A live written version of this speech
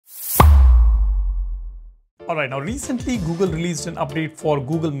Alright, now recently Google released an update for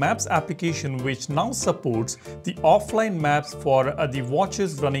Google Maps application which now supports the offline maps for the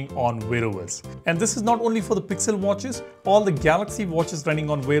watches running on Wear OS. And this is not only for the Pixel watches, all the Galaxy watches running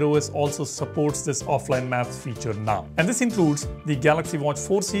on Wear OS also supports this offline maps feature now. And this includes the Galaxy Watch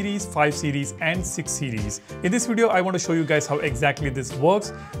 4 series, 5 series and 6 series. In this video, I want to show you guys how exactly this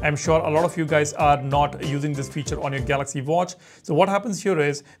works. I'm sure a lot of you guys are not using this feature on your Galaxy Watch. So what happens here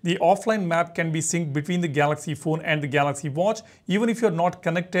is the offline map can be synced between the Galaxy phone and the Galaxy Watch. Even if you're not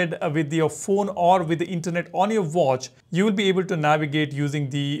connected with your phone or with the internet on your watch, you will be able to navigate using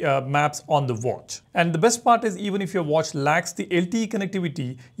the maps on the watch. And the best part is, even if your watch lacks the LTE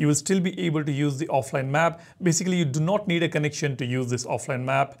connectivity, you will still be able to use the offline map. Basically, you do not need a connection to use this offline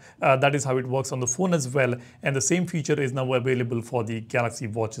map. That is how it works on the phone as well. And the same feature is now available for the Galaxy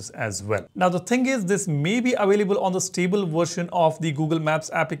watches as well. Now, the thing is, this may be available on the stable version of the Google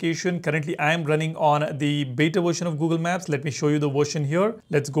Maps application. Currently, I am running on the beta version of Google Maps. Let me show you the version here.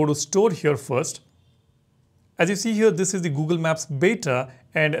 Let's go to Store here first. As you see here, this is the Google Maps beta,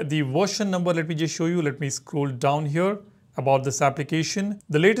 and the version number, let me just show you. Let me scroll down here about this application.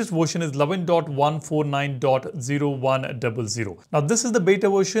 The latest version is 11.149.0100. Now this is the beta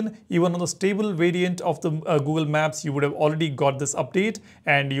version. Even on the stable variant of the Google Maps, you would have already got this update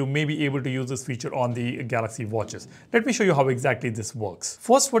and you may be able to use this feature on the Galaxy watches. Let me show you how exactly this works.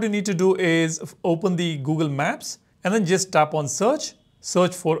 First, what you need to do is open the Google Maps and then just tap on search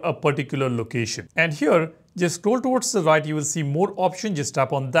for a particular location. And here, just scroll towards the right, you will see more options. Just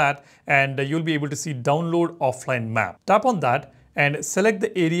tap on that and you'll be able to see download offline map. Tap on that and select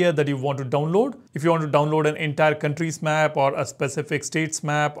the area that you want to download. If you want to download an entire country's map or a specific state's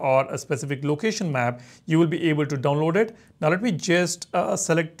map or a specific location map, you will be able to download it. Now let me just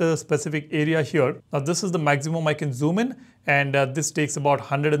select the specific area here. Now this is the maximum I can zoom in, and this takes about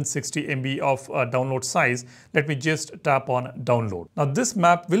 160 MB of download size. Let me just tap on download. Now this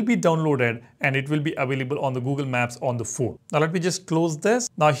map will be downloaded and it will be available on the Google Maps on the phone. Now let me just close this.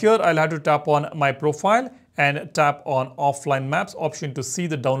 Now here I'll have to tap on my profile and tap on offline maps option to see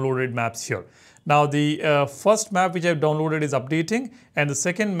the downloaded maps here. Now the first map which I've downloaded is updating, and the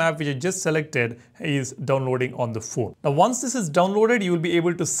second map which I just selected is downloading on the phone. Now once this is downloaded, you will be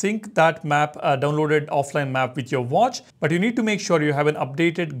able to sync that map, downloaded offline map, with your watch, but you need to make sure you have an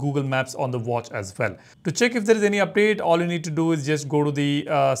updated Google Maps on the watch as well. To check if there is any update, all you need to do is just go to the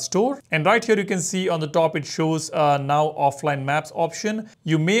store, and right here you can see on the top it shows now offline maps option.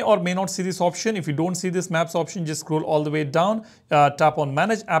 You may or may not see this option. If you don't see this maps option, just scroll all the way down, tap on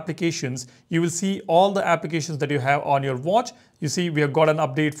manage applications. You will see all the applications that you have on your watch. You see we have got an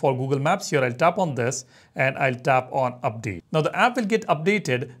update for Google Maps here. I'll tap on this and I'll tap on update. Now the app will get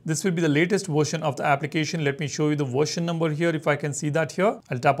updated. This will be the latest version of the application. Let me show you the version number here if I can see that here.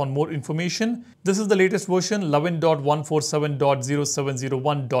 I'll tap on more information. This is the latest version,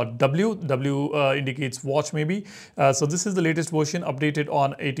 11.147.0701.w. W indicates watch maybe. So this is the latest version, updated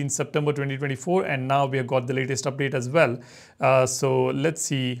on 18 September 2024, and now we have got the latest update as well. So let's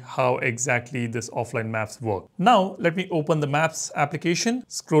see how exactly this offline maps work. Now let me open the Maps application,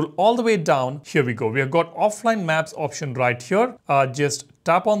 scroll all the way down. Here we go. We have got offline maps option right here. Just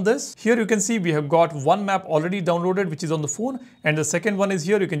tap on this. Here you can see we have got one map already downloaded, which is on the phone, and the second one is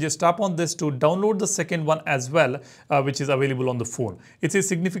here. You can just tap on this to download the second one as well, which is available on the phone. It says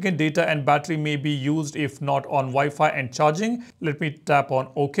significant data and battery may be used if not on Wi-Fi and charging. Let me tap on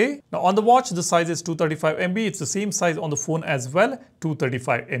OK. Now on the watch, the size is 235 MB. It's the same size on the phone as well,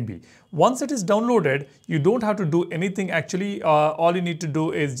 235 MB. Once it is downloaded, you don't have to do anything actually. All you need to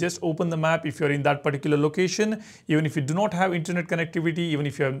do is just open the map if you're in that particular location. Even if you do not have internet connectivity, even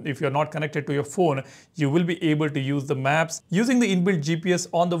if you're not connected to your phone, you will be able to use the maps. Using the inbuilt GPS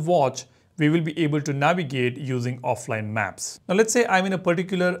on the watch, we will be able to navigate using offline maps. Now let's say I'm in a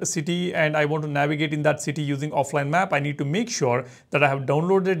particular city and I want to navigate in that city using offline map. I need to make sure that I have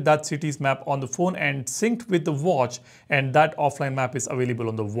downloaded that city's map on the phone and synced with the watch, and that offline map is available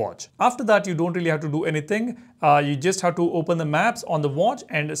on the watch. After that, you don't really have to do anything. You just have to open the maps on the watch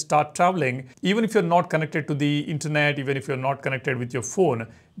and start traveling. Even if you're not connected to the internet, even if you're not connected with your phone,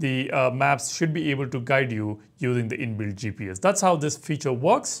 the maps should be able to guide you using the inbuilt GPS. That's how this feature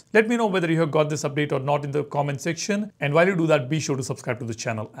works. Let me know whether you have got this update or not in the comment section. And while you do that, be sure to subscribe to the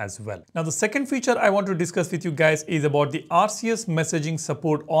channel as well. Now, the second feature I want to discuss with you guys is about the RCS messaging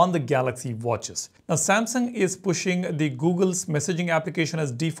support on the Galaxy watches. Now, Samsung is pushing the Google's messaging application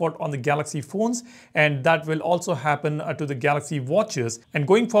as default on the Galaxy phones, and that will also happen to the Galaxy watches. And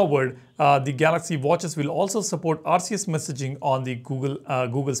going forward, the Galaxy watches will also support RCS messaging on the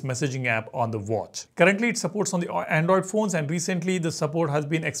Google's messaging app on the watch. Currently, it supports on the Android phones, and recently the support has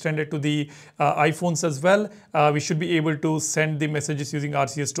been extended to the the iPhones as well. We should be able to send the messages using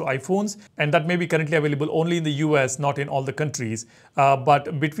RCS to iPhones, and that may be currently available only in the US, not in all the countries.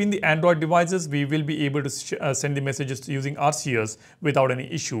 But between the Android devices, we will be able to send the messages using RCS without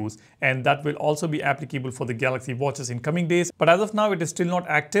any issues, and that will also be applicable for the Galaxy Watches in coming days. But as of now, it is still not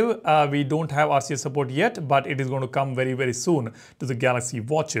active. We don't have RCS support yet, but it is going to come very, very soon to the Galaxy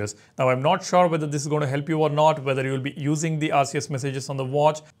Watches. Now, I'm not sure whether this is going to help you or not, whether you will be using the RCS messages on the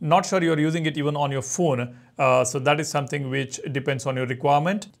watch. Not sure you're using it even on your phone. So that is something which depends on your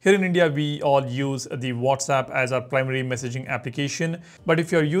requirement. Here in India, we all use the WhatsApp as our primary messaging application. But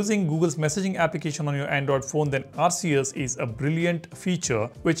if you're using Google's messaging application on your Android phone, then RCS is a brilliant feature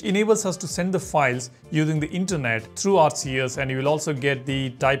which enables us to send the files using the internet through RCS, and you will also get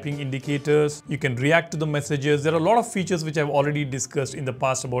the typing indicators. You can react to the messages. There are a lot of features which I've already discussed in the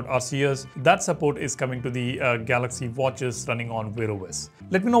past about RCS. That support is coming to the Galaxy Watches running on Wear OS.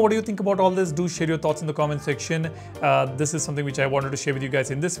 Let me know what do you think about all this. Do share your thoughts in the comment section. This is something which I wanted to share with you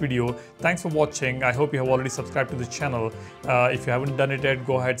guys in this video. Thanks for watching. I hope you have already subscribed to the channel. If you haven't done it yet,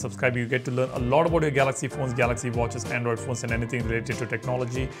 go ahead, subscribe. You get to learn a lot about your Galaxy phones, Galaxy Watches, Android phones, and anything related to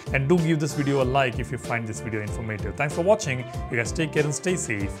technology. And do give this video a like if you find this video informative. Thanks for watching. You guys take care and stay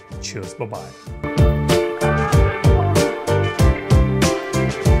safe. Cheers. Bye-bye.